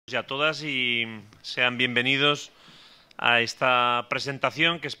Y a todas y sean bienvenidos a esta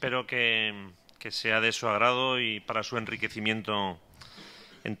presentación que espero que sea de su agrado y para su enriquecimiento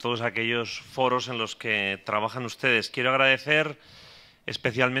en todos aquellos foros en los que trabajan ustedes. Quiero agradecer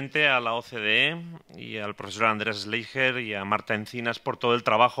especialmente a la OCDE y al profesor Andrés Schleicher y a Marta Encinas por todo el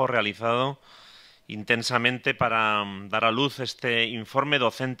trabajo realizado intensamente para dar a luz este informe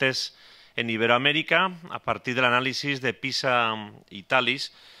Docentes en Iberoamérica a partir del análisis de PISA y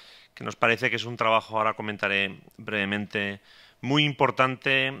TALIS, que nos parece que es un trabajo, ahora comentaré brevemente, muy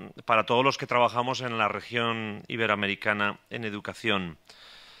importante para todos los que trabajamos en la región iberoamericana en educación.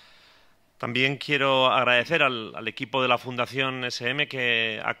 También quiero agradecer al equipo de la Fundación SM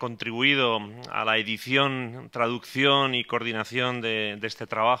que ha contribuido a la edición, traducción y coordinación de este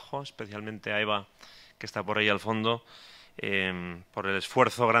trabajo, especialmente a Eva, que está por ahí al fondo, por el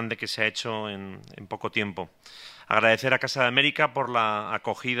esfuerzo grande que se ha hecho en poco tiempo. Agradecer a Casa de América por la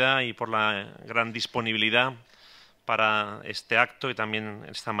acogida y por la gran disponibilidad para este acto y también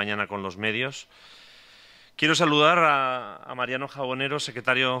esta mañana con los medios. Quiero saludar a Mariano Jabonero,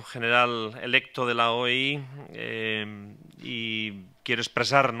 secretario general electo de la OEI, y quiero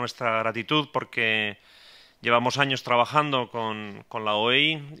expresar nuestra gratitud porque llevamos años trabajando con la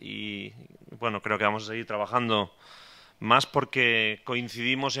OEI y bueno, creo que vamos a seguir trabajando más porque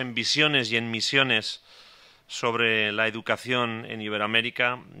coincidimos en visiones y en misiones sobre la educación en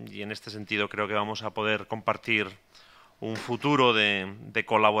Iberoamérica y en este sentido creo que vamos a poder compartir un futuro de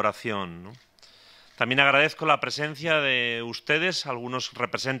colaboración, ¿no? También agradezco la presencia de ustedes, algunos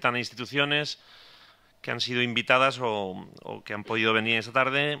representan a instituciones que han sido invitadas o que han podido venir esta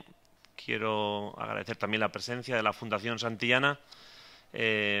tarde. Quiero agradecer también la presencia de la Fundación Santillana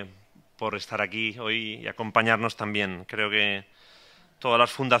por estar aquí hoy y acompañarnos también. Creo que todas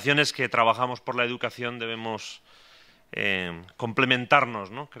las fundaciones que trabajamos por la educación debemos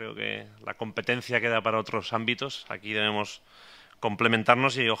complementarnos, ¿no? Creo que la competencia queda para otros ámbitos. Aquí debemos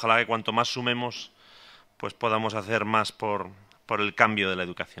complementarnos y ojalá que cuanto más sumemos, pues podamos hacer más por el cambio de la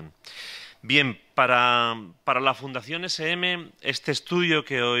educación. Bien, para la Fundación SM, este estudio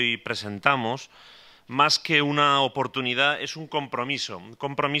que hoy presentamos, más que una oportunidad, es un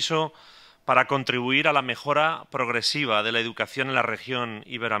compromiso para contribuir a la mejora progresiva de la educación en la región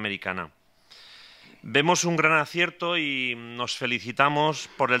iberoamericana. Vemos un gran acierto y nos felicitamos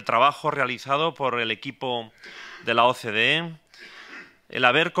por el trabajo realizado por el equipo de la OCDE, el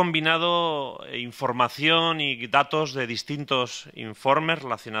haber combinado información y datos de distintos informes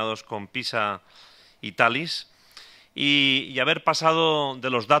relacionados con PISA y TALIS y haber pasado de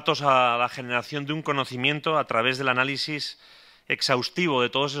los datos a la generación de un conocimiento a través del análisis exhaustivo de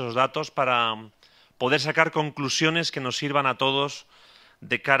todos esos datos para poder sacar conclusiones que nos sirvan a todos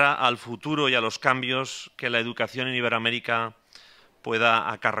de cara al futuro y a los cambios que la educación en Iberoamérica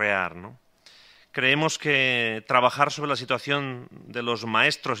pueda acarrear, ¿no? Creemos que trabajar sobre la situación de los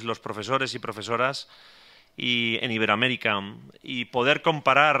maestros y los profesores y profesoras en Iberoamérica y poder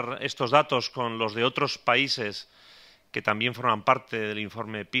comparar estos datos con los de otros países que también forman parte del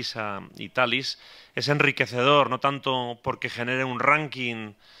informe PISA y TALIS es enriquecedor, no tanto porque genere un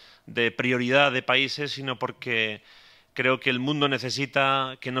ranking de prioridad de países, sino porque creo que el mundo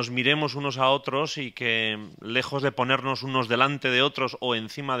necesita que nos miremos unos a otros y que, lejos de ponernos unos delante de otros o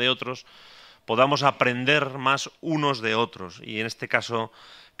encima de otros, podamos aprender más unos de otros. Y en este caso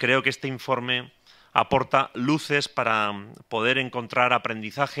creo que este informe aporta luces para poder encontrar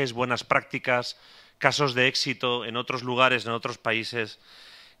aprendizajes, buenas prácticas, casos de éxito en otros lugares, en otros países,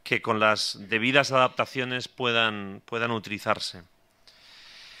 que con las debidas adaptaciones puedan utilizarse.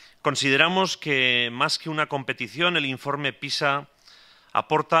 Consideramos que, más que una competición, el informe PISA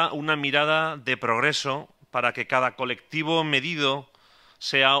aporta una mirada de progreso para que cada colectivo medido,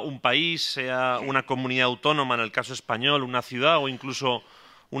 sea un país, sea una comunidad autónoma, en el caso español, una ciudad o incluso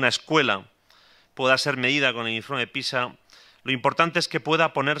una escuela, pueda ser medida con el informe PISA. Lo importante es que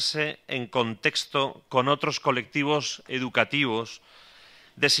pueda ponerse en contexto con otros colectivos educativos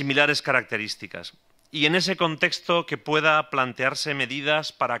de similares características y en ese contexto que pueda plantearse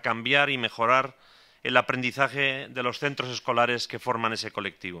medidas para cambiar y mejorar el aprendizaje de los centros escolares que forman ese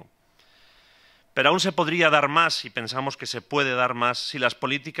colectivo. Pero aún se podría dar más, y pensamos que se puede dar más, si las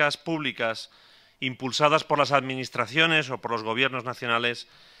políticas públicas impulsadas por las administraciones o por los gobiernos nacionales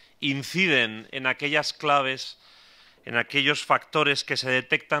inciden en aquellas claves, en aquellos factores que se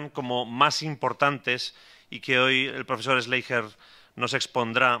detectan como más importantes y que hoy el profesor Schleicher nos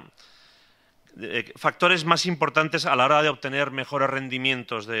expondrá, factores más importantes a la hora de obtener mejores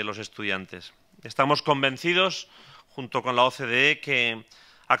rendimientos de los estudiantes. Estamos convencidos, junto con la OCDE, que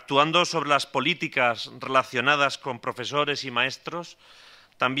actuando sobre las políticas relacionadas con profesores y maestros,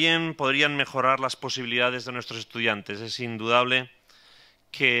 también podrían mejorar las posibilidades de nuestros estudiantes. Es indudable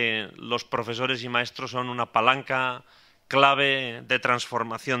que los profesores y maestros son una palanca clave de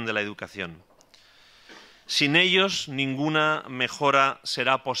transformación de la educación. Sin ellos, ninguna mejora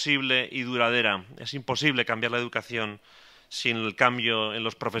será posible y duradera. Es imposible cambiar la educación sin el cambio en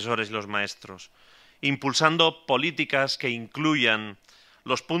los profesores y los maestros. Impulsando políticas que incluyan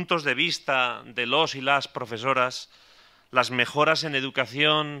los puntos de vista de los y las profesoras, las mejoras en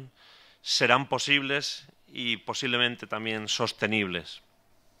educación serán posibles y posiblemente también sostenibles.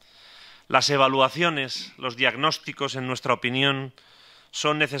 Las evaluaciones, los diagnósticos, en nuestra opinión,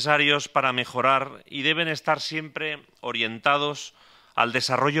 son necesarios para mejorar y deben estar siempre orientados al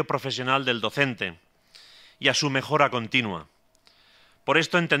desarrollo profesional del docente y a su mejora continua. Por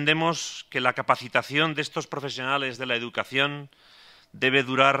esto entendemos que la capacitación de estos profesionales de la educación debe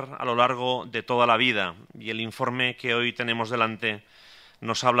durar a lo largo de toda la vida y el informe que hoy tenemos delante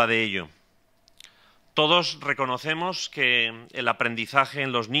nos habla de ello. Todos reconocemos que el aprendizaje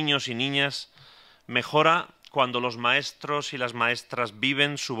en los niños y niñas mejora cuando los maestros y las maestras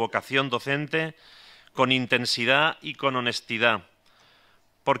viven su vocación docente con intensidad y con honestidad,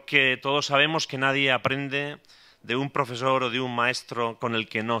 porque todos sabemos que nadie aprende de un profesor o de un maestro con el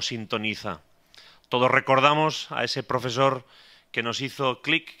que no sintoniza. Todos recordamos a ese profesor que nos hizo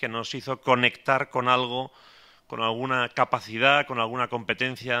clic, que nos hizo conectar con algo, con alguna capacidad, con alguna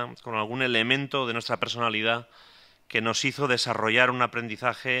competencia, con algún elemento de nuestra personalidad que nos hizo desarrollar un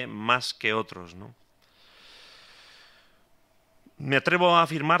aprendizaje más que otros, ¿no? Me atrevo a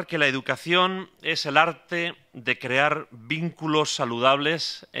afirmar que la educación es el arte de crear vínculos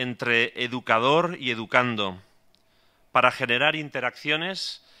saludables entre educador y educando para generar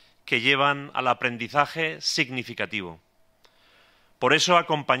interacciones que llevan al aprendizaje significativo. Por eso,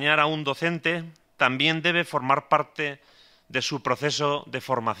 acompañar a un docente también debe formar parte de su proceso de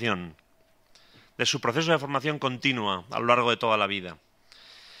formación continua a lo largo de toda la vida.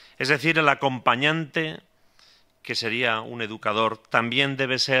 Es decir, el acompañante, que sería un educador, también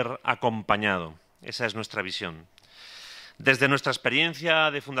debe ser acompañado. Esa es nuestra visión. Desde nuestra experiencia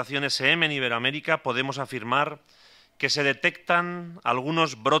de Fundación SM en Iberoamérica podemos afirmar que se detectan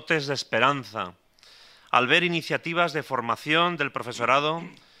algunos brotes de esperanza al ver iniciativas de formación del profesorado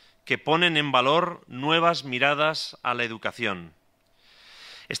que ponen en valor nuevas miradas a la educación.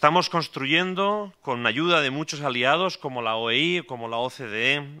 Estamos construyendo, con ayuda de muchos aliados como la OEI, como la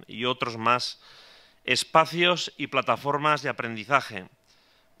OCDE y otros más, espacios y plataformas de aprendizaje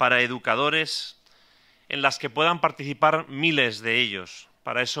para educadores en las que puedan participar miles de ellos.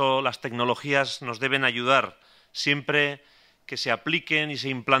 Para eso las tecnologías nos deben ayudar siempre que se apliquen y se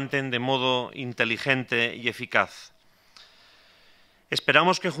implanten de modo inteligente y eficaz.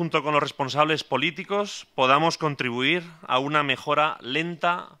 Esperamos que junto con los responsables políticos podamos contribuir a una mejora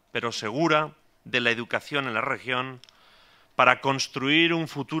lenta pero segura de la educación en la región para construir un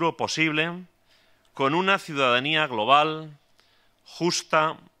futuro posible con una ciudadanía global,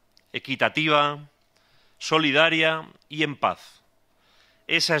 justa, equitativa, solidaria y en paz.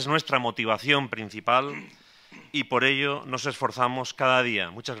 Esa es nuestra motivación principal y por ello nos esforzamos cada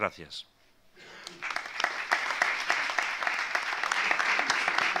día. Muchas gracias.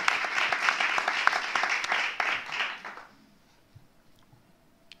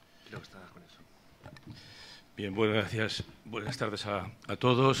 Bien, buenas tardes a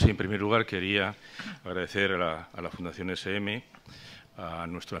todos. En primer lugar, quería agradecer a la Fundación SM, a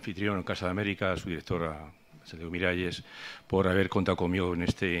nuestro anfitrión en Casa de América, a su directora, Santiago Miralles, por haber contado conmigo en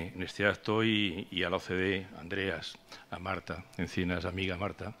este acto y a la OCDE, a Andreas, a Marta Encinas, amiga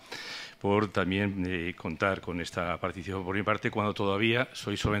Marta, por también contar con esta participación por mi parte cuando todavía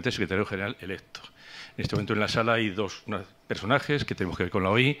soy solamente secretario general electo. En este momento en la sala hay dos personajes que tenemos que ver con la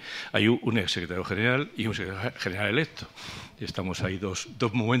OI. Hay un exsecretario general y un secretario general electo. Y estamos ahí dos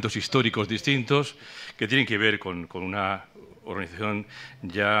momentos históricos distintos que tienen que ver con una organización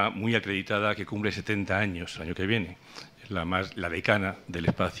ya muy acreditada que cumple 70 años el año que viene. Es la decana del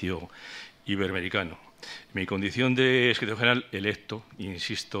espacio iberoamericano. En mi condición de secretario general electo,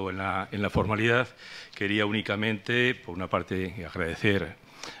 insisto en la formalidad, quería únicamente, por una parte, agradecer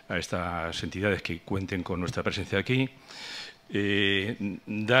a estas entidades que cuenten con nuestra presencia aquí,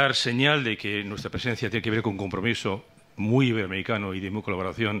 dar señal de que nuestra presencia tiene que ver con un compromiso muy iberoamericano y de una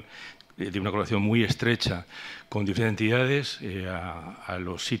colaboración muy estrecha con diferentes entidades. A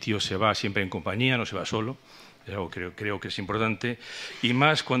los sitios se va siempre en compañía, no se va solo. Es algo que creo que es importante, y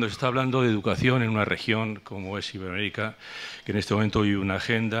más cuando se está hablando de educación en una región como es Iberoamérica, que en este momento hay una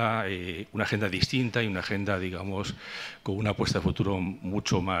agenda distinta y una agenda, digamos, con una apuesta de futuro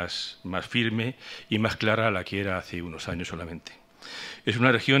mucho más firme y más clara a la que era hace unos años solamente. Es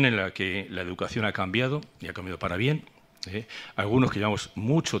una región en la que la educación ha cambiado y ha cambiado para bien. Algunos que llevamos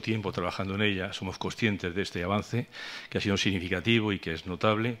mucho tiempo trabajando en ella somos conscientes de este avance, que ha sido significativo y que es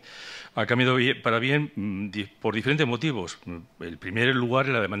notable. Ha cambiado para bien por diferentes motivos. El primer lugar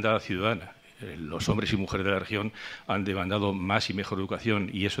es la demanda ciudadana. Los hombres y mujeres de la región han demandado más y mejor educación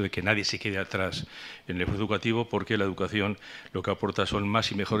y eso de que nadie se quede atrás en el esfuerzo educativo, porque la educación lo que aporta son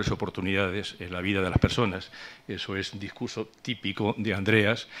más y mejores oportunidades en la vida de las personas. Eso es un discurso típico de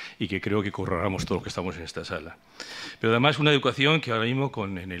Andreas y que creo que corroboramos todos los que estamos en esta sala. Pero además una educación que ahora mismo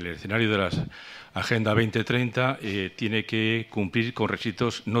en el escenario de las Agenda 2030 tiene que cumplir con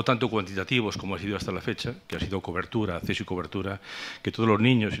requisitos no tanto cuantitativos como ha sido hasta la fecha, que ha sido cobertura, acceso y cobertura, que todos los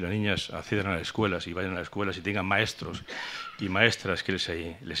niños y las niñas accedan a las escuelas y vayan a las escuelas y tengan maestros y maestras que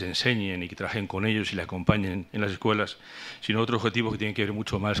les enseñen y que trabajen con ellos y les acompañen en las escuelas, sino otro objetivo que tiene que ver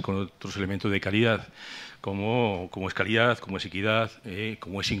mucho más con otros elementos de calidad, como es calidad, como es equidad,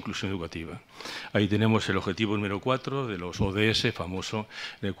 como es inclusión educativa. Ahí tenemos el objetivo número 4 de los ODS, famoso,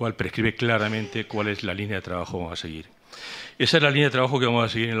 en el cual prescribe claramente cuál es la línea de trabajo que vamos a seguir. Esa es la línea de trabajo que vamos a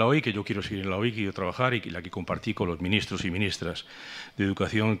seguir en la OI, que yo quiero seguir en la OI, que quiero trabajar y la que compartí con los ministros y ministras de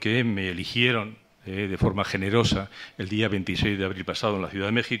Educación que me eligieron de forma generosa el día 26 de abril pasado en la Ciudad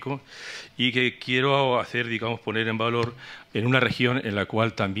de México y que quiero hacer, digamos, poner en valor en una región en la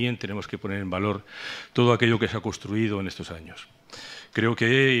cual también tenemos que poner en valor todo aquello que se ha construido en estos años. Creo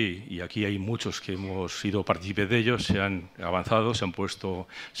que, y aquí hay muchos que hemos sido partícipes de ellos, se han avanzado, se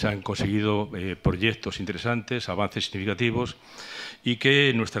han conseguido proyectos interesantes, avances significativos y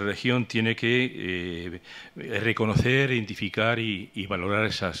que nuestra región tiene que reconocer, identificar y valorar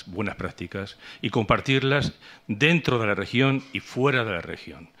esas buenas prácticas y compartirlas dentro de la región y fuera de la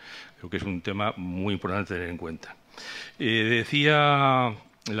región. Creo que es un tema muy importante tener en cuenta. Decía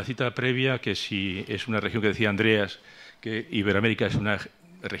en la cita previa que si es una región que decía Andreas, que Iberoamérica es una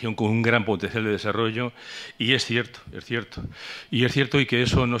región con un gran potencial de desarrollo, y es cierto, es cierto. Y es cierto y que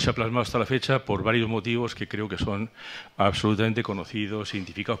eso no se ha plasmado hasta la fecha por varios motivos que creo que son absolutamente conocidos e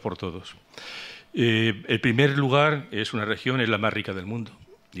identificados por todos. El primer lugar es una región, es la más rica del mundo.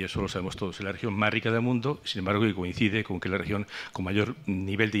 Y eso lo sabemos todos, es la región más rica del mundo, sin embargo, que coincide con que es la región con mayor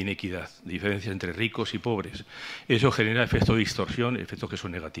nivel de inequidad, de diferencias entre ricos y pobres. Eso genera efectos de distorsión, efectos que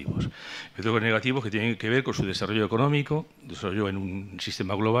son negativos. Efectos negativos que tienen que ver con su desarrollo económico, desarrollo en un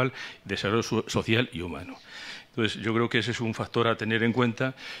sistema global, desarrollo social y humano. Entonces, yo creo que ese es un factor a tener en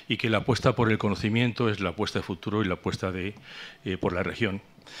cuenta y que la apuesta por el conocimiento es la apuesta de futuro y la apuesta por la región.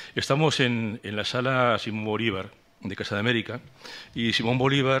 Estamos en la sala Simón Bolívar de Casa de América, y Simón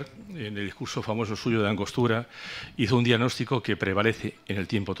Bolívar, en el discurso famoso suyo de Angostura, hizo un diagnóstico que prevalece en el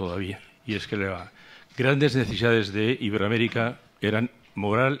tiempo todavía, y es que las grandes necesidades de Iberoamérica eran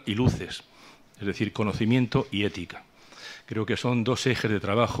moral y luces, es decir, conocimiento y ética. Creo que son dos ejes de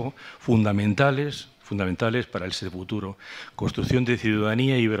trabajo fundamentales para ese futuro. Construcción de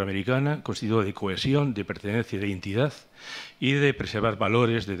ciudadanía iberoamericana, constituida de cohesión, de pertenencia y de identidad, y de preservar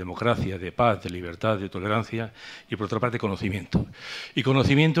valores de democracia, de paz, de libertad, de tolerancia, y por otra parte conocimiento. Y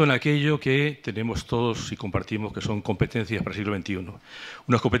conocimiento en aquello que tenemos todos y compartimos, que son competencias para el siglo XXI.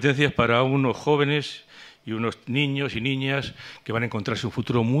 Unas competencias para unos jóvenes y unos niños y niñas que van a encontrarse un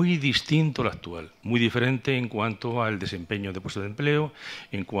futuro muy distinto al actual, muy diferente en cuanto al desempeño de puestos de empleo,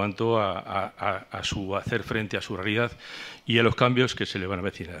 en cuanto a su hacer frente a su realidad y a los cambios que se le van a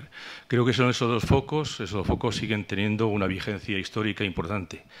avecinar. Creo que son esos dos focos siguen teniendo una vigencia histórica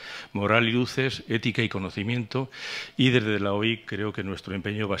importante. Moral y luces, ética y conocimiento, y desde la OI creo que nuestro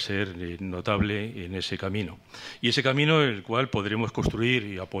empeño va a ser notable en ese camino. Y ese camino en el cual podremos construir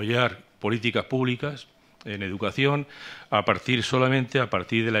y apoyar políticas públicas en educación solamente a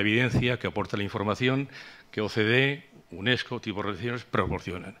partir de la evidencia que aporta la información que OCDE, UNESCO, tipos de organizaciones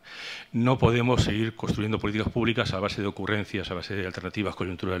proporcionan. No podemos seguir construyendo políticas públicas a base de ocurrencias, a base de alternativas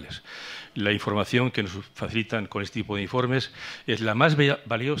coyunturales. La información que nos facilitan con este tipo de informes es la más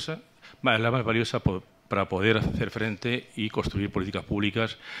valiosa para poder hacer frente y construir políticas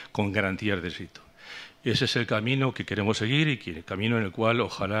públicas con garantías de éxito. Ese es el camino que queremos seguir y el camino en el cual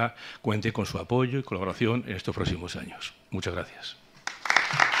ojalá cuente con su apoyo y colaboración en estos próximos años. Muchas gracias.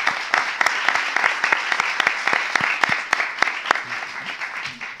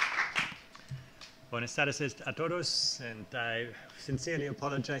 Buenas tardes a todos, and I sincerely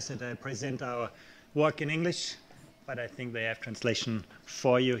apologize that I present our work in English, but I think they have translation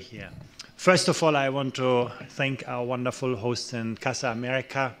for you here. First of all, I want to thank our wonderful hosts in Casa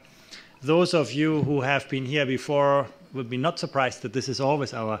America. Those of you who have been here before will be not surprised that this is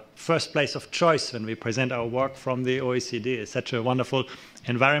always our first place of choice when we present our work from the OECD. It's such a wonderful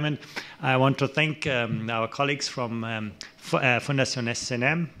environment. I want to thank our colleagues from Fundación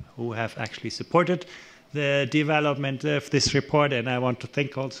SM who have actually supported the development of this report, and I want to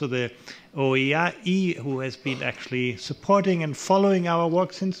thank also the OEI who has been actually supporting and following our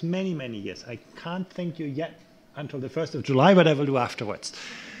work since many, many years. I can't thank you yet until the 1st of July, but I will do afterwards.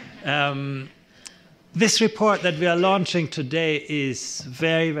 This report that we are launching today is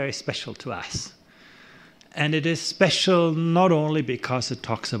very, very special to us. And it is special not only because it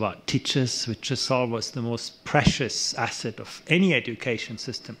talks about teachers, which is always the most precious asset of any education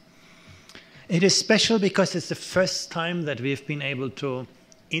system. It is special because it's the first time that we've been able to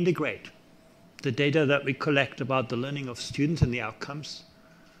integrate the data that we collect about the learning of students and the outcomes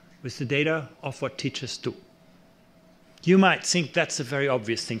with the data of what teachers do. You might think that's a very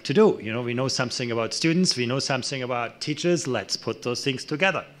obvious thing to do. You know, we know something about students, we know something about teachers, let's put those things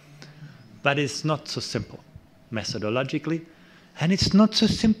together. But it's not so simple methodologically, and it's not so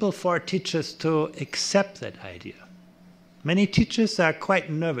simple for teachers to accept that idea. Many teachers are quite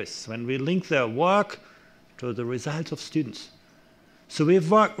nervous when we link their work to the results of students. So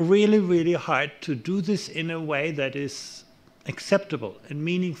we've worked really, really hard to do this in a way that is acceptable and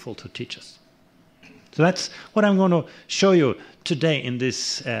meaningful to teachers. So that's what I'm going to show you today in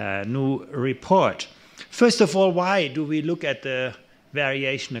this new report. First of all, why do we look at the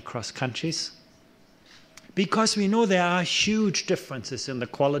variation across countries? Because we know there are huge differences in the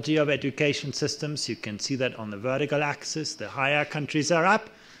quality of education systems. You can see that on the vertical axis. The higher countries are up,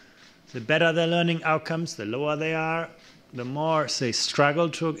 the better the learning outcomes. The lower they are, the more they struggle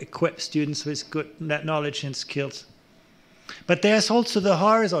to equip students with good knowledge and skills. But there's also the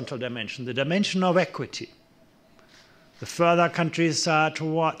horizontal dimension, the dimension of equity. The further countries are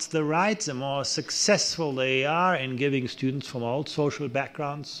towards the right, the more successful they are in giving students from all social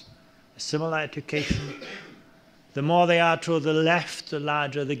backgrounds a similar education. The more they are to the left, the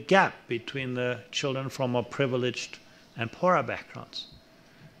larger the gap between the children from more privileged and poorer backgrounds.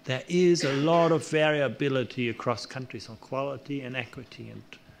 There is a lot of variability across countries on quality and equity, and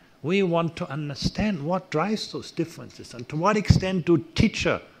we want to understand what drives those differences and to what extent do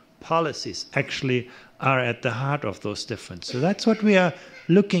teacher policies actually are at the heart of those differences. So that's what we are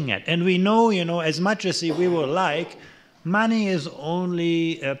looking at. And we know, as much as we would like, money is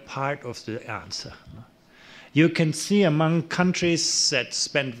only a part of the answer. You can see among countries that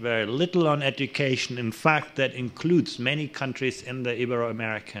spend very little on education, in fact, that includes many countries in the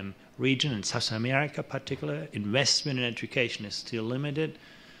Iberoamerican region, in South America particularly, investment in education is still limited.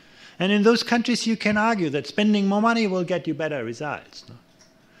 And in those countries, you can argue that spending more money will get you better results.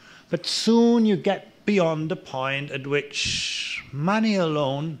 But soon you get beyond the point at which money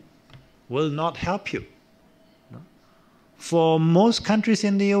alone will not help you. For most countries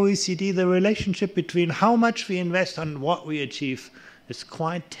in the OECD, the relationship between how much we invest and what we achieve is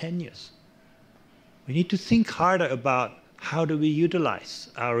quite tenuous. We need to think harder about how do we utilize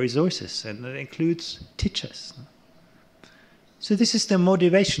our resources, and that includes teachers. So this is the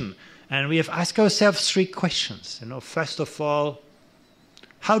motivation, and we have asked ourselves 3 questions. First of all,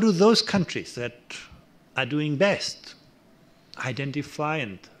 how do those countries that are doing best identify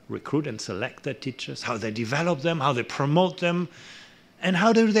and recruit and select their teachers, how they develop them, how they promote them, and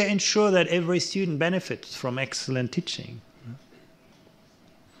how do they ensure that every student benefits from excellent teaching?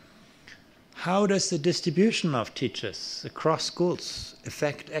 How does the distribution of teachers across schools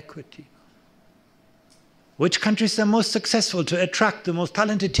affect equity? Which countries are most successful to attract the most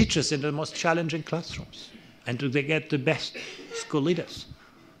talented teachers in the most challenging classrooms? And do they get the best school leaders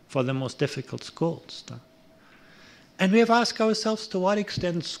for the most difficult schools? And we have asked ourselves to what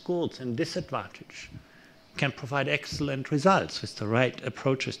extent schools in disadvantage can provide excellent results with the right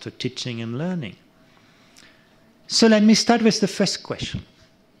approaches to teaching and learning. So let me start with the first question.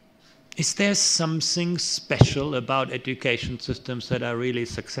 Is there something special about education systems that are really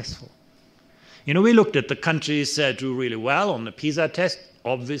successful? We looked at the countries that do really well on the PISA test.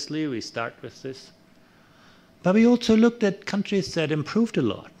 Obviously, we start with this. But we also looked at countries that improved a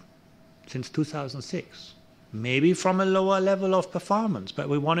lot since 2006. Maybe from a lower level of performance, but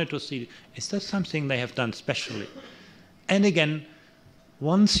we wanted to see, is there something they have done specially? And again,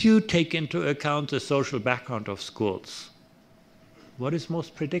 once you take into account the social background of schools, what is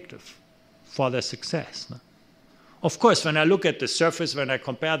most predictive for their success? Of course, when I look at the surface, when I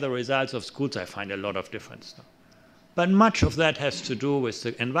compare the results of schools, I find a lot of difference. But much of that has to do with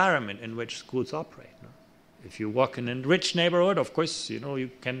the environment in which schools operate. If you work in a rich neighborhood, of course, you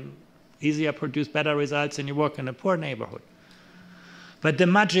can easier produce better results than you work in a poor neighborhood. But the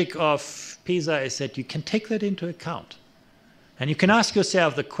magic of PISA is that you can take that into account. And you can ask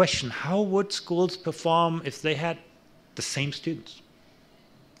yourself the question, how would schools perform if they had the same students?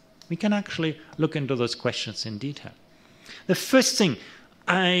 We can actually look into those questions in detail. The first thing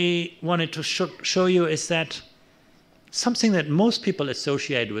I wanted to show you is that something that most people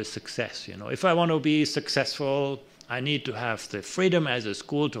associate with success. You know, if I want to be successful, I need to have the freedom as a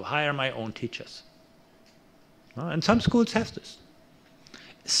school to hire my own teachers. And some schools have this.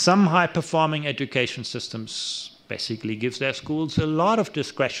 Some high-performing education systems basically give their schools a lot of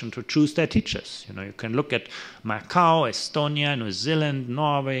discretion to choose their teachers. You know, you can look at Macau, Estonia, New Zealand,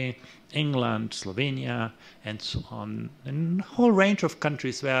 Norway, England, Slovenia, and so on. And a whole range of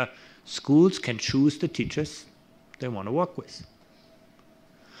countries where schools can choose the teachers they want to work with.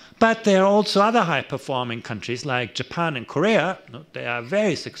 But there are also other high-performing countries like Japan and Korea. They are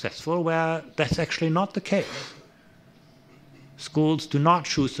very successful where that's actually not the case. Schools do not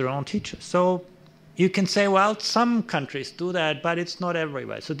choose their own teachers. So you can say, well, some countries do that, but it's not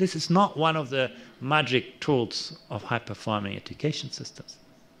everywhere. So this is not one of the magic tools of high-performing education systems.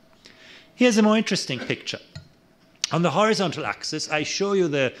 Here's a more interesting picture. On the horizontal axis, I show you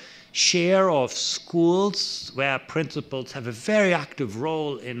the share of schools where principals have a very active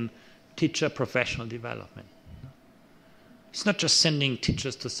role in teacher professional development. It's not just sending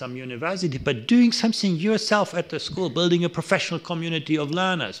teachers to some university, but doing something yourself at the school, building a professional community of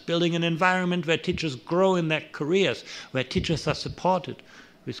learners, building an environment where teachers grow in their careers, where teachers are supported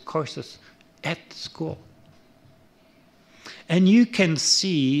with courses at the school. And you can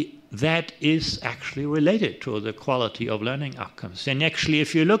see that is actually related to the quality of learning outcomes. And actually,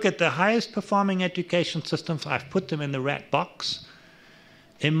 if you look at the highest performing education systems, I've put them in the red box.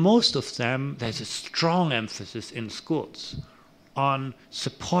 In most of them, there's a strong emphasis in schools on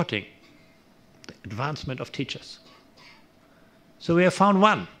supporting the advancement of teachers. So we have found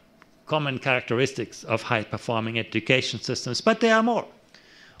one common characteristics of high-performing education systems, but there are more.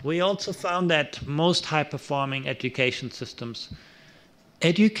 We also found that most high-performing education systems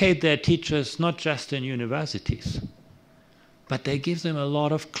educate their teachers not just in universities, but they give them a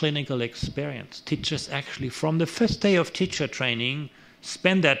lot of clinical experience. Teachers actually, from the first day of teacher training,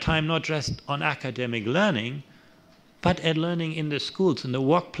 spend their time not just on academic learning, but at learning in the schools, in the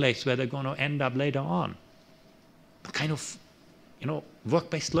workplace where they're going to end up later on. A kind of,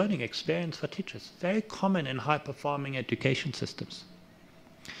 work-based learning experience for teachers. Very common in high-performing education systems.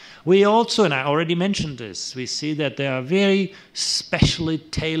 We also, and I already mentioned this, we see that there are very specially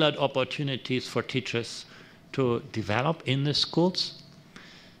tailored opportunities for teachers to develop in the schools.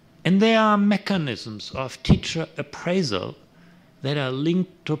 And there are mechanisms of teacher appraisal that are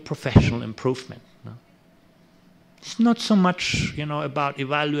linked to professional improvement. It's not so much, about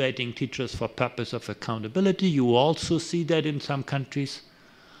evaluating teachers for purpose of accountability. You also see that in some countries.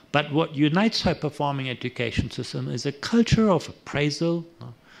 But what unites high-performing education system is a culture of appraisal,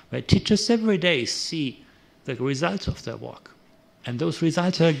 where teachers every day see the results of their work. And those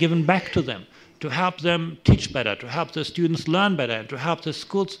results are given back to them to help them teach better, to help the students learn better, and to help the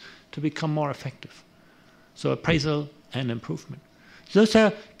schools to become more effective. So appraisal and improvement. Those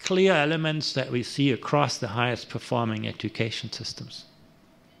are clear elements that we see across the highest performing education systems.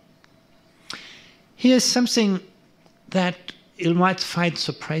 Here's something that you might find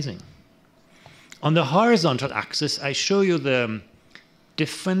surprising. On the horizontal axis, I show you the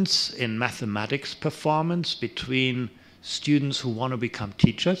difference in mathematics performance between students who want to become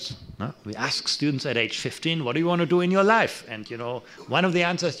teachers. We ask students at age 15, what do you want to do in your life? And one of the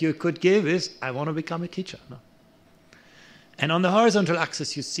answers you could give is, I want to become a teacher. And on the horizontal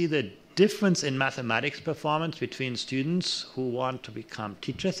axis, you see the difference in mathematics performance between students who want to become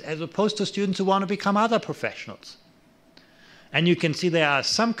teachers as opposed to students who want to become other professionals. And you can see there are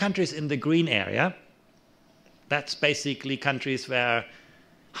some countries in the green area. That's basically countries where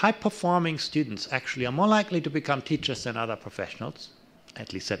high-performing students actually are more likely to become teachers than other professionals.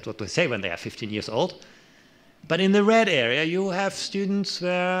 At least that's what they say when they are 15 years old. But in the red area, you have students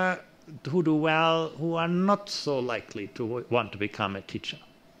who do well, who are not so likely to want to become a teacher.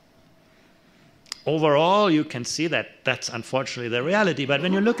 Overall, you can see that that's unfortunately the reality. But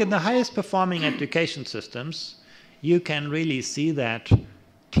when you look at the highest performing education systems, you can really see that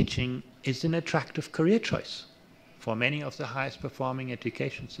teaching is an attractive career choice for many of the highest performing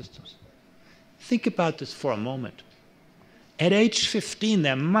education systems. Think about this for a moment. At age 15,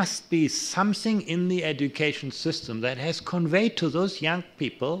 there must be something in the education system that has conveyed to those young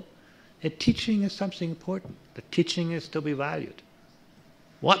people that teaching is something important, that teaching is to be valued.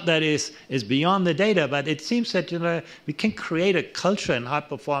 What that is beyond the data, but it seems that we can create a culture in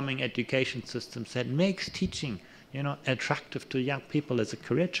high-performing education systems that makes teaching attractive to young people as a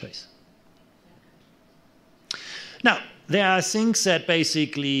career choice. Now, there are things that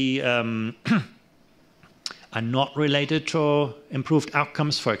basically are not related to improved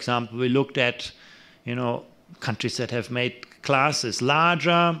outcomes. For example, we looked at, countries that have made classes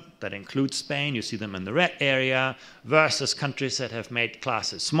larger, that includes Spain, you see them in the red area, versus countries that have made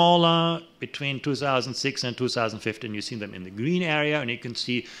classes smaller between 2006 and 2015, you see them in the green area, and you can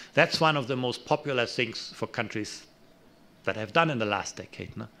see that's one of the most popular things for countries that have done in the last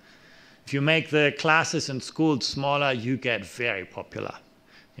decade. No? If you make the classes in schools smaller, you get very popular.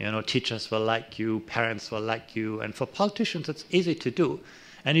 Teachers will like you, parents will like you, and for politicians it's easy to do.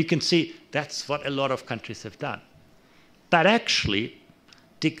 And you can see that's what a lot of countries have done. But actually,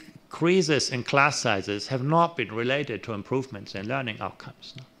 decreases in class sizes have not been related to improvements in learning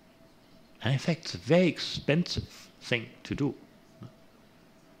outcomes. No? And in fact, it's a very expensive thing to do.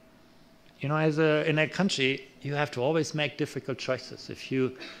 No? In a country, you have to always make difficult choices. If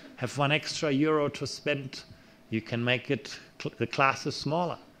you have €1 extra to spend, you can make the classes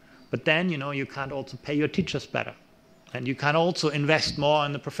smaller. But then, you can't also pay your teachers better. And you can also invest more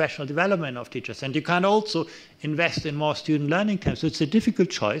in the professional development of teachers. And you can also invest in more student learning time. So it's a difficult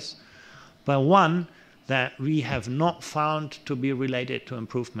choice, but one that we have not found to be related to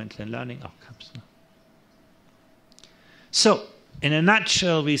improvements in learning outcomes. No? So, in a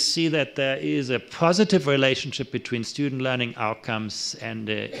nutshell, we see that there is a positive relationship between student learning outcomes and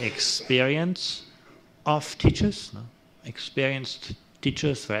the experience of teachers. No? Experienced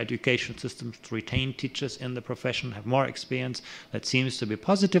teachers for education systems to retain teachers in the profession, have more experience. That seems to be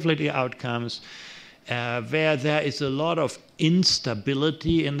positively the outcomes. Where there is a lot of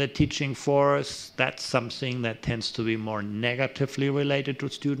instability in the teaching force, that's something that tends to be more negatively related to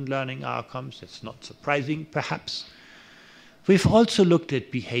student learning outcomes. It's not surprising, perhaps. We've also looked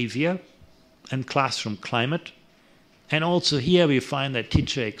at behavior and classroom climate. And also here we find that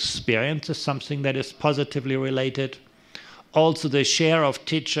teacher experience is something that is positively related. Also, the share of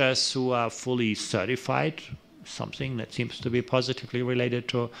teachers who are fully certified, something that seems to be positively related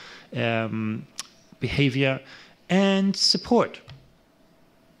to behavior, and support.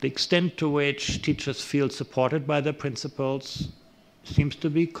 The extent to which teachers feel supported by their principals seems to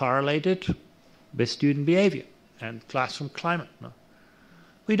be correlated with student behavior and classroom climate. No?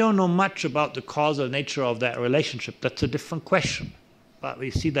 We don't know much about the causal nature of that relationship. That's a different question. But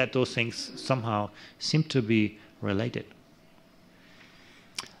we see that those things somehow seem to be related.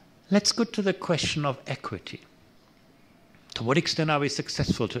 Let's go to the question of equity. To what extent are we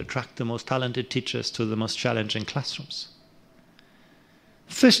successful to attract the most talented teachers to the most challenging classrooms?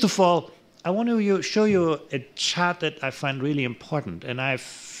 First of all, I want to show you a chart that I find really important. And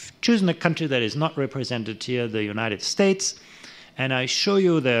I've chosen a country that is not represented here, the United States. And I show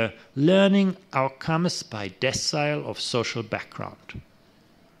you the learning outcomes by decile of social background.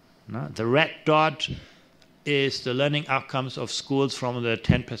 The red dot is the learning outcomes of schools from the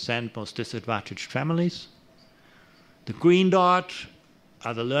 10% most disadvantaged families. The green dot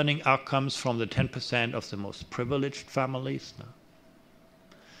are the learning outcomes from the 10% of the most privileged families.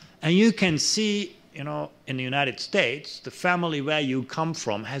 And you can see, in the United States, the family where you come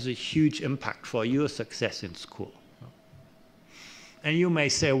from has a huge impact for your success in school. And you may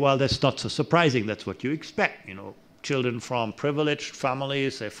say, well, that's not so surprising. That's what you expect. Children from privileged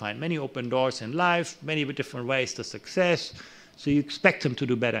families, they find many open doors in life, many different ways to success. So you expect them to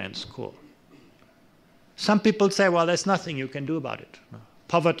do better in school. Some people say, well, there's nothing you can do about it.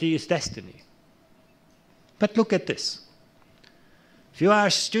 Poverty is destiny. But look at this. If you are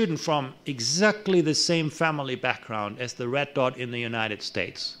a student from exactly the same family background as the red dot in the United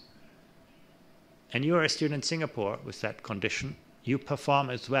States, and you are a student in Singapore with that condition, you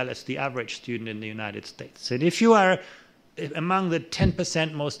perform as well as the average student in the United States. And if you are among the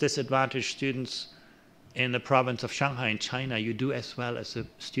 10% most disadvantaged students in the province of Shanghai in China, you do as well as the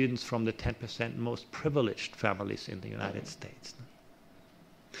students from the 10% most privileged families in the United States.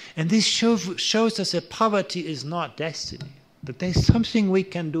 And this shows us that poverty is not destiny, that there's something we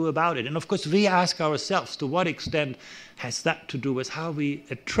can do about it. And of course, we ask ourselves, to what extent has that to do with how we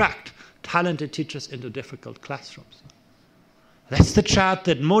attract talented teachers into difficult classrooms? That's the chart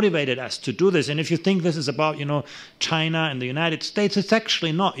that motivated us to do this. And if you think this is about, China and the United States, it's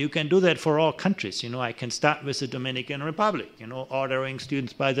actually not. You can do that for all countries. I can start with the Dominican Republic, ordering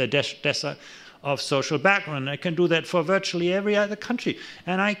students by the decile of social background. I can do that for virtually every other country.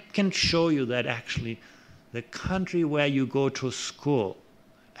 And I can show you that actually the country where you go to school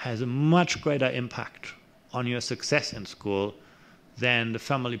has a much greater impact on your success in school than the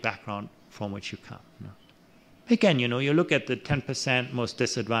family background from which you come. Again, you look at the 10% most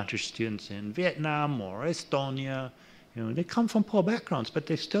disadvantaged students in Vietnam or Estonia, they come from poor backgrounds, but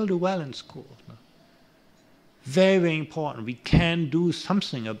they still do well in school. Very, very important. We can do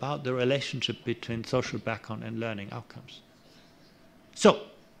something about the relationship between social background and learning outcomes. So,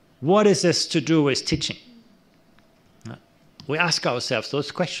 what is this to do with teaching? We ask ourselves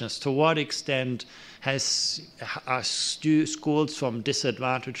those questions. To what extent are schools from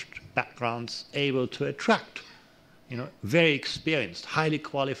disadvantaged backgrounds able to attract, very experienced, highly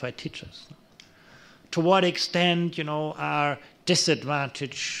qualified teachers? To what extent, are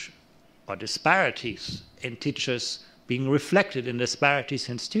disadvantage or disparities in teachers being reflected in disparities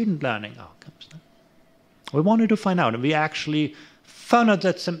in student learning outcomes? We wanted to find out, and we actually found out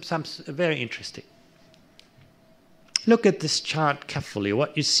that some very interesting. Look at this chart carefully.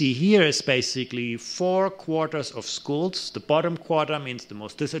 What you see here is basically 4 quarters of schools. The bottom quarter means the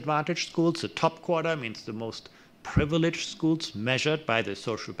most disadvantaged schools. The top quarter means the most privileged schools measured by the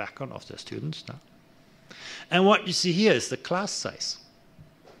social background of the students. And what you see here is the class size.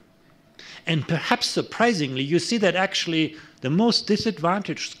 And perhaps surprisingly, you see that actually the most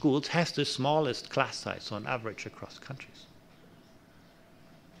disadvantaged schools have the smallest class size on average across countries.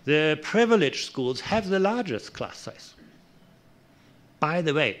 The privileged schools have the largest class size. By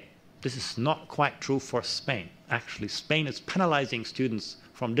the way, this is not quite true for Spain. Actually, Spain is penalizing students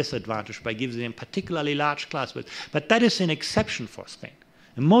from disadvantage by giving them particularly large class widths. But that is an exception for Spain.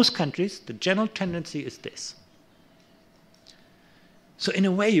 In most countries, the general tendency is this. So in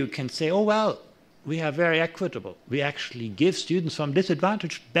a way, you can say, oh, well, we are very equitable. We actually give students from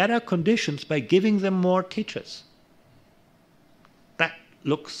disadvantage better conditions by giving them more teachers. That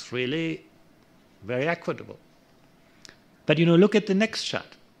looks really very equitable. But, look at the next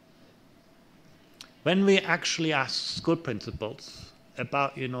chart. When we actually ask school principals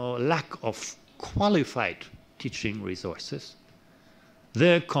about, lack of qualified teaching resources,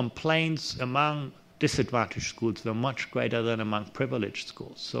 the complaints among disadvantaged schools were much greater than among privileged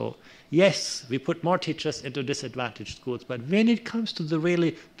schools. So, yes, we put more teachers into disadvantaged schools, but when it comes to the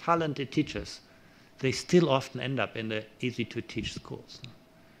really talented teachers, they still often end up in the easy-to-teach schools.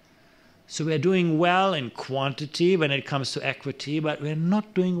 So we're doing well in quantity when it comes to equity, but we're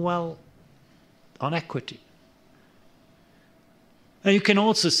not doing well on equity. And you can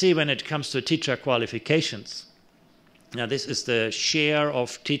also see when it comes to teacher qualifications. Now, this is the share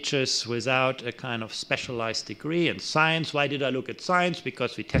of teachers without a kind of specialized degree in science. Why did I look at science?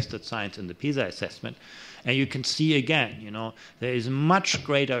 Because we tested science in the PISA assessment. And you can see again, there is much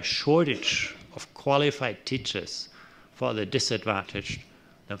greater shortage of qualified teachers for the disadvantaged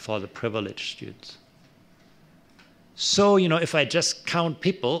than for the privileged students. So, if I just count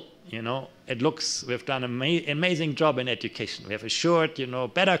people, it looks we've done an amazing job in education. We have assured,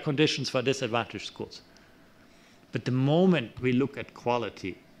 better conditions for disadvantaged schools. But the moment we look at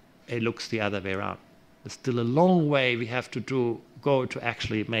quality, it looks the other way around. There's still a long way we have to go to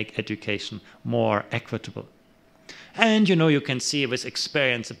actually make education more equitable. And, you can see with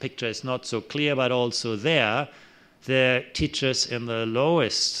experience, the picture is not so clear, but also there, the teachers in the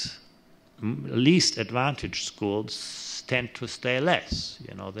least advantaged schools tend to stay less.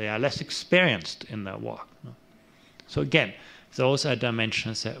 They are less experienced in their work. So again, those are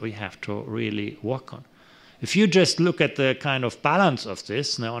dimensions that we have to really work on. If you just look at the kind of balance of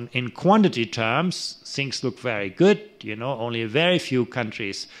this, now in quantity terms, things look very good. Only very few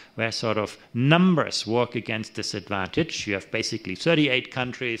countries where sort of numbers work against disadvantage. You have basically 38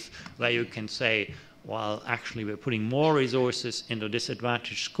 countries where you can say, well, actually we're putting more resources into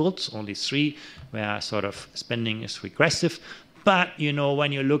disadvantaged schools, only 3 where sort of spending is regressive. But,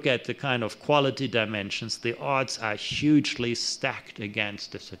 when you look at the kind of quality dimensions, the odds are hugely stacked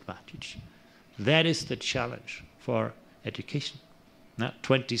against disadvantage. That is the challenge for education. Now,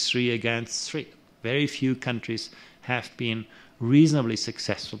 23 against 3. Very few countries have been reasonably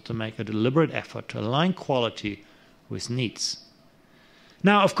successful to make a deliberate effort to align quality with needs.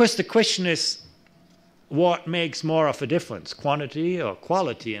 Now, of course, the question is, what makes more of a difference, quantity or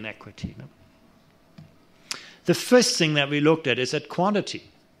quality in equity? The first thing that we looked at is at quantity.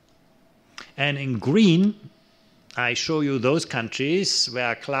 And in green, I show you those countries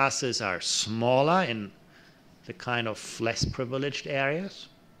where classes are smaller in the kind of less privileged areas.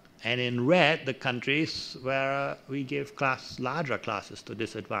 And in red, the countries where we give larger classes to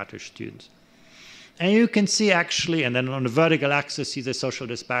disadvantaged students. And you can see actually, and then on the vertical axis, see the social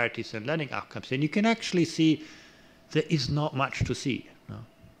disparities and learning outcomes. And you can actually see there is not much to see.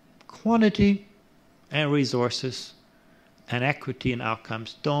 Quantity and resources and equity and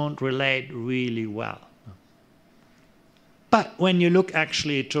outcomes don't relate really well. But when you look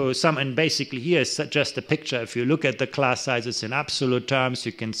actually to some, and basically here is just a picture. If you look at the class sizes in absolute terms,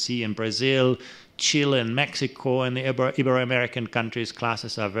 you can see in Brazil, Chile and Mexico and the Iberoamerican countries,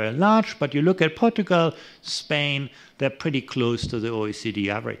 classes are very large, but you look at Portugal, Spain, they're pretty close to the OECD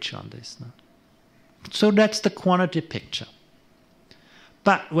average on this. No? So that's the quantity picture.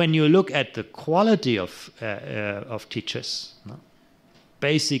 But when you look at the quality of teachers, no?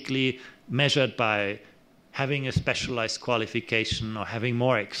 Basically measured by having a specialized qualification or having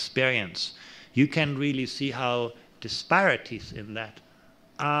more experience, you can really see how disparities in that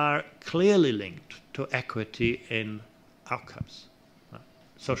are clearly linked to equity in outcomes,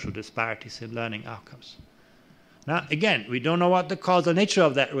 social disparities in learning outcomes. Now, again, we don't know what the causal nature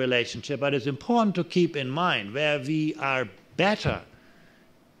of that relationship, but it's important to keep in mind where we are better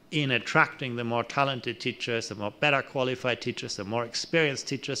in attracting the more talented teachers, the more better qualified teachers, the more experienced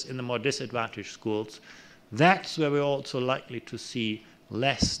teachers in the more disadvantaged schools. That's where we're also likely to see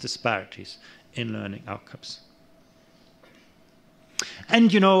less disparities in learning outcomes.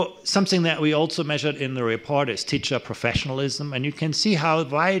 And, you know, something that we also measured in the report is teacher professionalism, and you can see how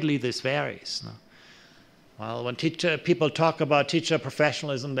widely this varies. No? Well, when people talk about teacher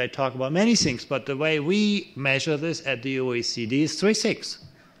professionalism, they talk about many things, but the way we measure this at the OECD is 3 things.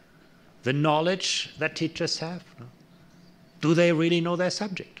 The knowledge that teachers have. No? Do they really know their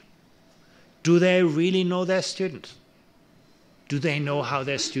subject? Do they really know their students? Do they know how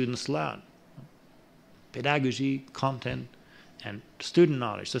their students learn? Pedagogy, content, and student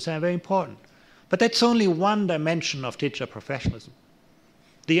knowledge. Those are very important. But that's only one dimension of teacher professionalism.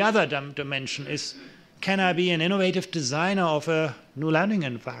 The other dimension is, can I be an innovative designer of a new learning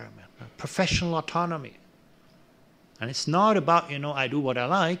environment? Professional autonomy. And it's not about, you know, I do what I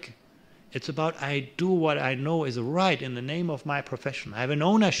like. It's about I do what I know is right in the name of my profession. I have an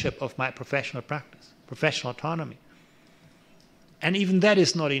ownership of my professional practice, professional autonomy. And even that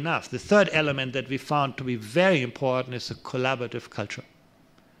is not enough. The third element that we found to be very important is a collaborative culture.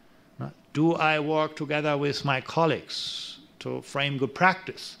 Do I work together with my colleagues to frame good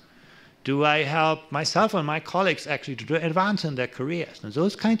practice? Do I help myself and my colleagues actually to advance in their careers? And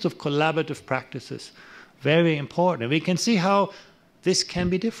those kinds of collaborative practices, very important. And we can see how this can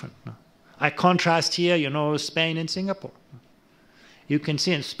be different. I contrast here, you know, Spain and Singapore. You can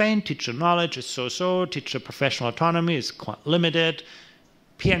see in Spain, teacher knowledge is so-so, teacher professional autonomy is quite limited.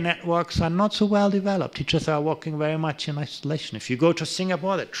 Peer networks are not so well developed. Teachers are working very much in isolation. If you go to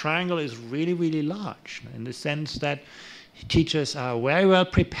Singapore, the triangle is really, really large in the sense that teachers are very well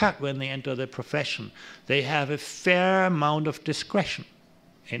prepared when they enter the profession. They have a fair amount of discretion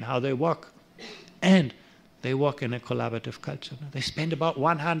in how they work. And they work in a collaborative culture. They spend about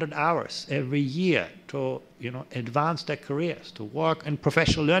 100 hours every year to, you know, advance their careers, to work in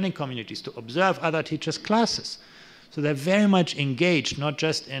professional learning communities, to observe other teachers' classes. So they're very much engaged, not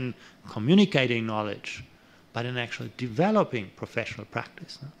just in communicating knowledge, but in actually developing professional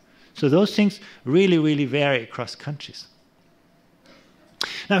practice. So those things really, really vary across countries.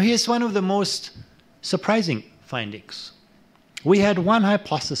 Now here's one of the most surprising findings. We had one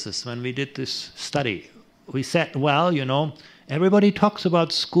hypothesis when we did this study. We said, well, you know, everybody talks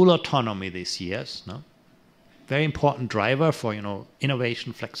about school autonomy these years, no? Very important driver for, you know,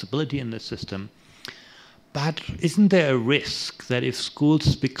 innovation, flexibility in the system. But isn't there a risk that if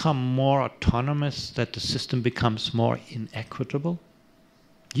schools become more autonomous, that the system becomes more inequitable?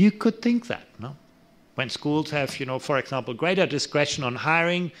 You could think that, no? When schools have, you know, for example, greater discretion on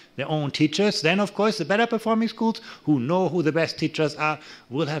hiring their own teachers, then, of course, the better performing schools who know who the best teachers are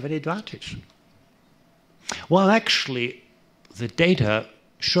will have an advantage. Well, actually, the data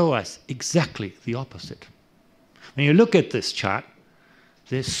show us exactly the opposite. When you look at this chart,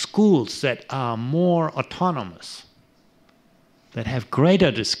 the schools that are more autonomous, that have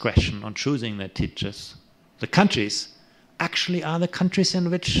greater discretion on choosing their teachers, the countries actually are the countries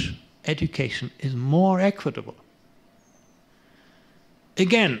in which education is more equitable.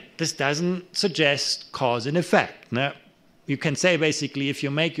 Again, this doesn't suggest cause and effect. No? You can say basically if you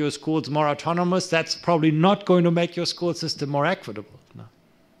make your schools more autonomous, that's probably not going to make your school system more equitable. No?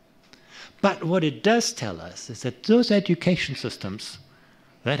 But what it does tell us is that those education systems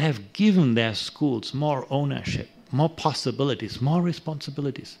that have given their schools more ownership, more possibilities, more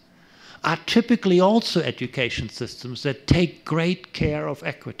responsibilities, are typically also education systems that take great care of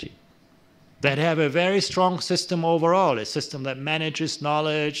equity, that have a very strong system overall, a system that manages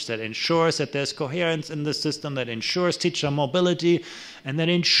knowledge, that ensures that there's coherence in the system, that ensures teacher mobility, and that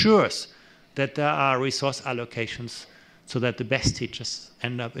ensures that there are resource allocations so that the best teachers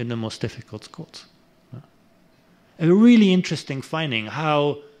end up in the most difficult schools. A really interesting finding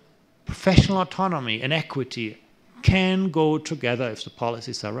how professional autonomy and equity can go together if the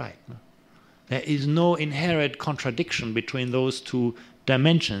policies are right. There is no inherent contradiction between those two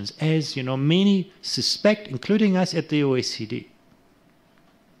dimensions, as many suspect, including us at the OECD.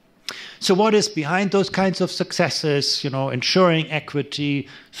 So what is behind those kinds of successes, ensuring equity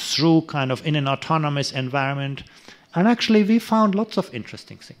through kind of in an autonomous environment? And actually we found lots of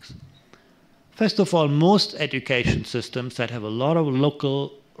interesting things. First of all, most education systems that have a lot of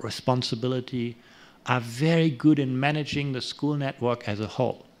local responsibility are very good in managing the school network as a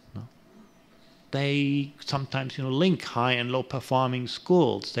whole. They sometimes link high and low performing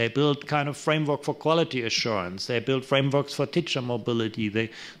schools. They build kind of framework for quality assurance. They build frameworks for teacher mobility.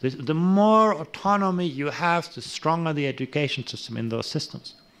 The more autonomy you have, the stronger the education system in those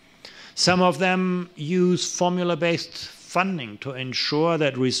systems. Some of them use formula-based funding to ensure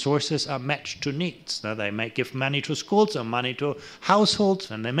that resources are matched to needs. Now, they may give money to schools or money to households,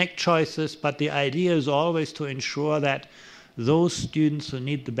 and they make choices, but the idea is always to ensure that those students who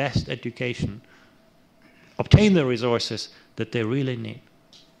need the best education obtain the resources that they really need.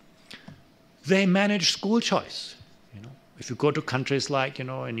 They manage school choice. If you go to countries like,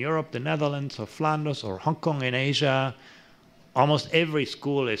 in Europe, the Netherlands, or Flanders, or Hong Kong in Asia, almost every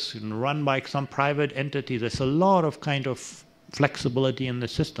school is run by some private entity. There's a lot of kind of flexibility in the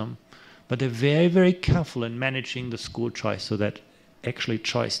system, but they're very, very careful in managing the school choice so that actually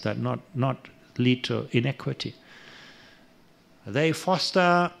choice does not lead to inequity. They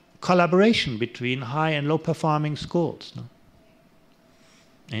foster collaboration between high and low performing schools.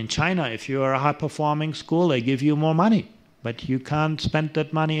 In China, if you are a high performing school, they give you more money, but you can't spend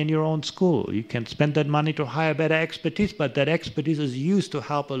that money in your own school. You can spend that money to hire better expertise, but that expertise is used to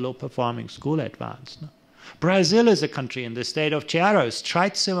help a low performing school advance. Brazil is a country in the state of Ceará has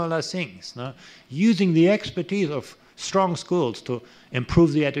tried similar things, using the expertise of strong schools to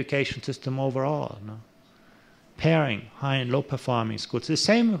improve the education system overall. Pairing high and low performing schools. The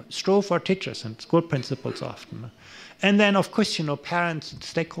same is true for teachers and school principals often. And then, of course, parents and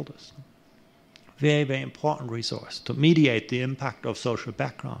stakeholders. Very, very important resource to mediate the impact of social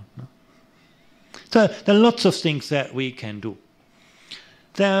background. So there are lots of things that we can do.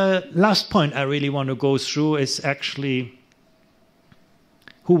 The last point I really want to go through is actually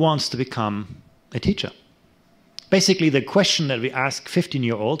who wants to become a teacher? Basically, the question that we ask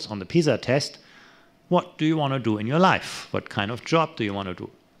 15-year-olds on the PISA test, what do you want to do in your life? What kind of job do you want to do?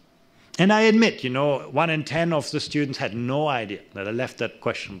 And I admit, 1 in 10 of the students had no idea, that I left that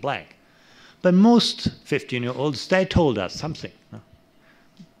question blank. But most 15-year-olds, they told us something.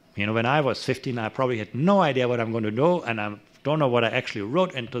 When I was 15, I probably had no idea what I'm going to do, and I don't know what I actually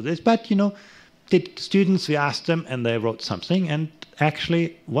wrote into this. But, the students, we asked them, and they wrote something, and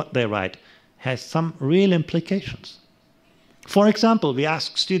actually what they write has some real implications. For example, we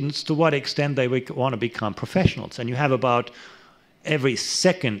ask students to what extent they want to become professionals, and you have about every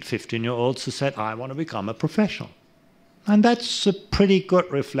second 15-year-olds who said, I want to become a professional. And that's a pretty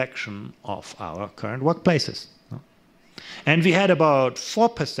good reflection of our current workplaces. And we had about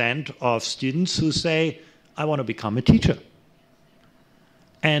 4% of students who say, I want to become a teacher.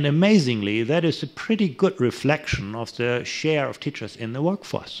 And amazingly, that is a pretty good reflection of the share of teachers in the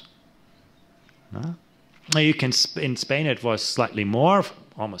workforce. You can, in Spain it was slightly more,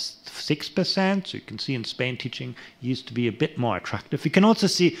 almost 6%. So you can see in Spain teaching used to be a bit more attractive. You can also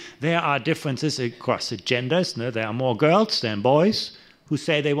see there are differences across the genders. There are more girls than boys who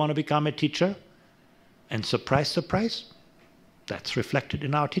say they want to become a teacher. And surprise, surprise, that's reflected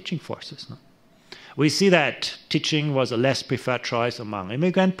in our teaching forces. We see that teaching was a less preferred choice among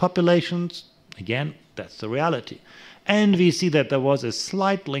immigrant populations. Again, that's the reality. And we see that there was a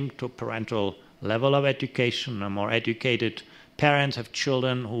slight link to parental level of education. More educated parents have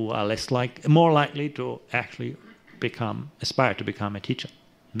children who are more likely to actually aspire to become a teacher.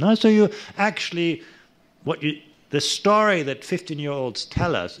 So you actually, the story that 15-year-olds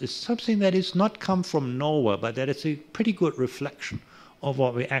tell us is something that is not come from nowhere, but that is a pretty good reflection of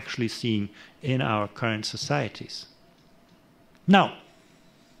what we're actually seeing in our current societies. Now,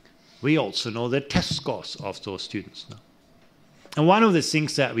 we also know the test scores of those students. And one of the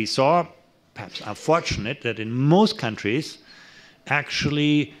things that we saw, perhaps unfortunate, that in most countries,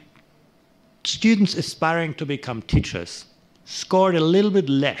 actually, students aspiring to become teachers scored a little bit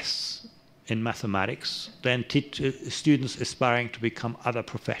less in mathematics than students aspiring to become other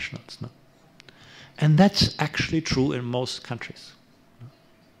professionals. And that's actually true in most countries.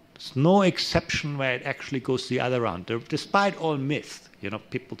 There's no exception where it actually goes the other round. Despite all myth,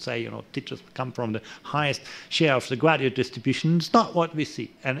 people say, teachers come from the highest share of the graduate distribution. It's not what we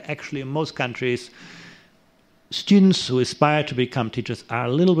see. And actually, in most countries, students who aspire to become teachers are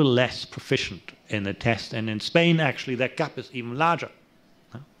a little bit less proficient in the test. And in Spain, actually, that gap is even larger.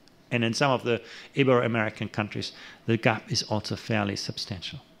 And in some of the Iberoamerican countries, the gap is also fairly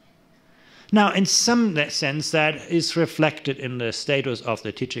substantial. Now, in some sense, that is reflected in the status of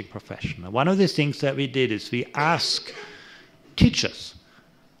the teaching profession. One of the things that we did is we asked teachers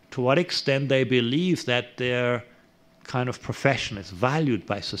to what extent they believe that their kind of profession is valued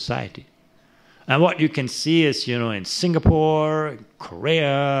by society. And what you can see is, you know, in Singapore, in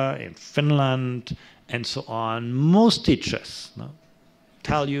Korea, in Finland, and so on, most teachers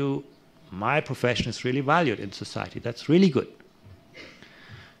tell you, my profession is really valued in society. That's really good.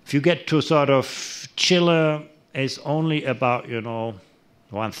 If you get to sort of Chile, it's only about, you know,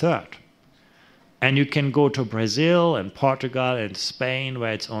 1/3. And you can go to Brazil and Portugal and Spain,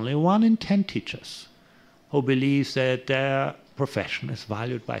 where it's only 1 in 10 teachers who believes that their profession is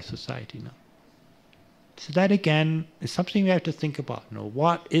valued by society now. So that, again, is something we have to think about. You know,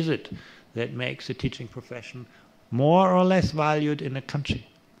 what is it that makes the teaching profession more or less valued in a country?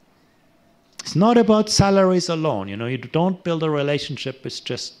 It's not about salaries alone. You know, you don't build a relationship with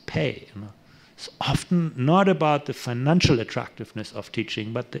just pay. You know. It's often not about the financial attractiveness of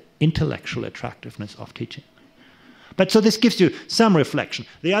teaching, but the intellectual attractiveness of teaching. But so this gives you some reflection.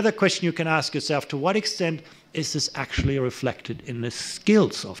 The other question you can ask yourself, to what extent is this actually reflected in the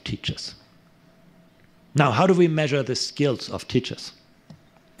skills of teachers? Now, how do we measure the skills of teachers?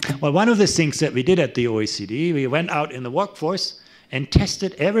 Well, one of the things that we did at the OECD, we went out in the workforce and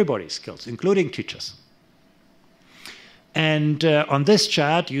tested everybody's skills, including teachers. And on this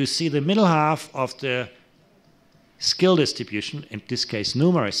chart, you see the middle half of the skill distribution, in this case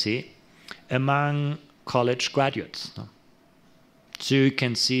numeracy, among college graduates. So you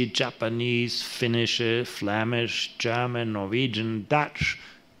can see Japanese, Finnish, Flemish, German, Norwegian, Dutch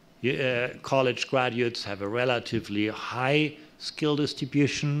college graduates have a relatively high skill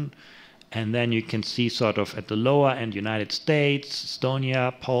distribution. And then you can see sort of at the lower end, United States,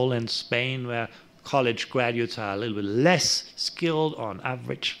 Estonia, Poland, Spain, where college graduates are a little bit less skilled on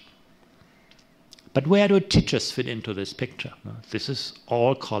average. But where do teachers fit into this picture? This is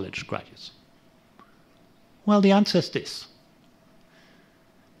all college graduates. Well, the answer is this.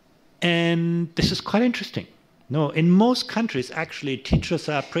 And this is quite interesting. No, in most countries, actually, teachers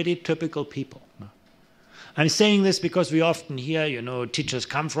are pretty typical people. I'm saying this because we often hear, you know, teachers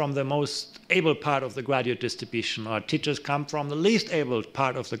come from the most able part of the graduate distribution, or teachers come from the least able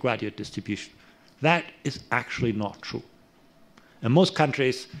part of the graduate distribution. That is actually not true. In most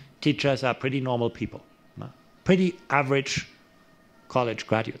countries, teachers are pretty normal people, pretty average college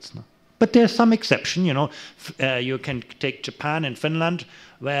graduates. But there's some exception, you know. You can take Japan and Finland,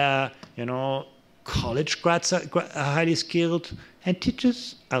 where, you know, college grads are highly skilled, and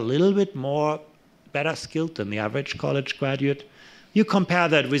teachers are a little bit more better skilled than the average college graduate. You compare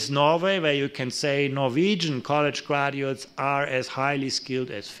that with Norway, where you can say Norwegian college graduates are as highly skilled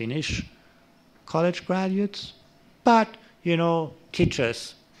as Finnish college graduates, but, you know,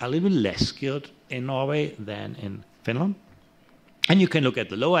 teachers are a little bit less skilled in Norway than in Finland. And you can look at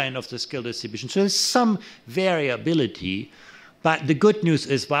the lower end of the skill distribution. So there's some variability, but the good news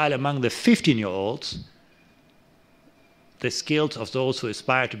is, while among the 15-year-olds, the skills of those who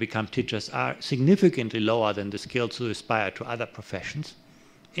aspire to become teachers are significantly lower than the skills who aspire to other professions.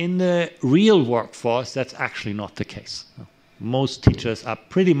 In the real workforce, that's actually not the case. Most teachers are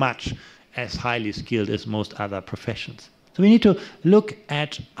pretty much as highly skilled as most other professions. So we need to look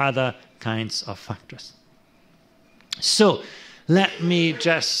at other kinds of factors. So let me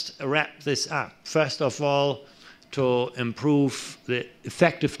just wrap this up. First of all, to improve the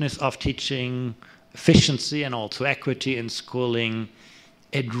effectiveness of teaching, efficiency and also equity in schooling,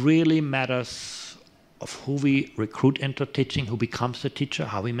 it really matters of who we recruit into teaching, who becomes a teacher,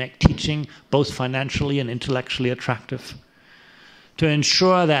 how we make teaching both financially and intellectually attractive. To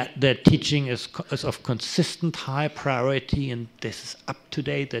ensure that the teaching is of consistent high priority, and this is up to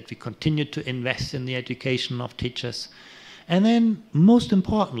date, that we continue to invest in the education of teachers. And then, most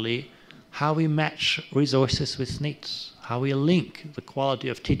importantly, how we match resources with needs, how we link the quality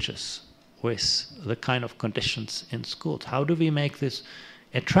of teachers with the kind of conditions in schools. How do we make this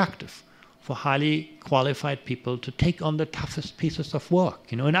attractive for highly qualified people to take on the toughest pieces of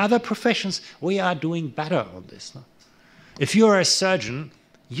work? You know, in other professions, we are doing better on this. No? If you're a surgeon,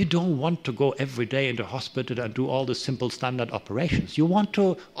 you don't want to go every day into a hospital and do all the simple standard operations. You want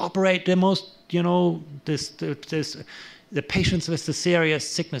to operate the most, you know, the patients with the serious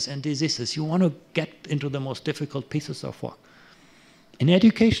sickness and diseases. You want to get into the most difficult pieces of work. In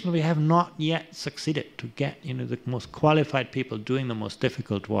education, we have not yet succeeded to get, you know, the most qualified people doing the most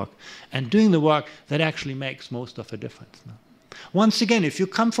difficult work and doing the work that actually makes most of a difference. No? Once again, if you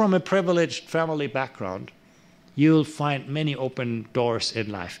come from a privileged family background, you'll find many open doors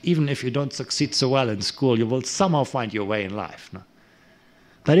in life. Even if you don't succeed so well in school, you will somehow find your way in life. No?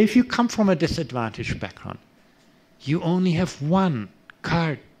 But if you come from a disadvantaged background, you only have one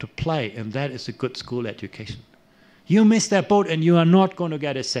card to play, and that is a good school education. You miss that boat and you are not going to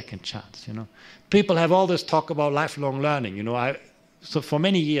get a second chance. You know, people have all this talk about lifelong learning. You know, so for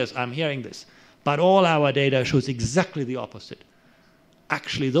many years I'm hearing this, but all our data shows exactly the opposite.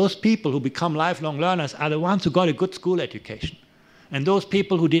 Actually, those people who become lifelong learners are the ones who got a good school education. And those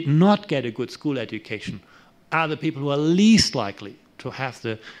people who did not get a good school education are the people who are least likely to have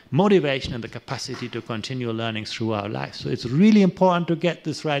the motivation and the capacity to continue learning through our lives. So it's really important to get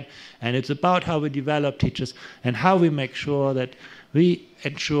this right, and it's about how we develop teachers and how we make sure that we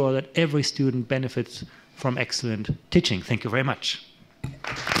ensure that every student benefits from excellent teaching. Thank you very much.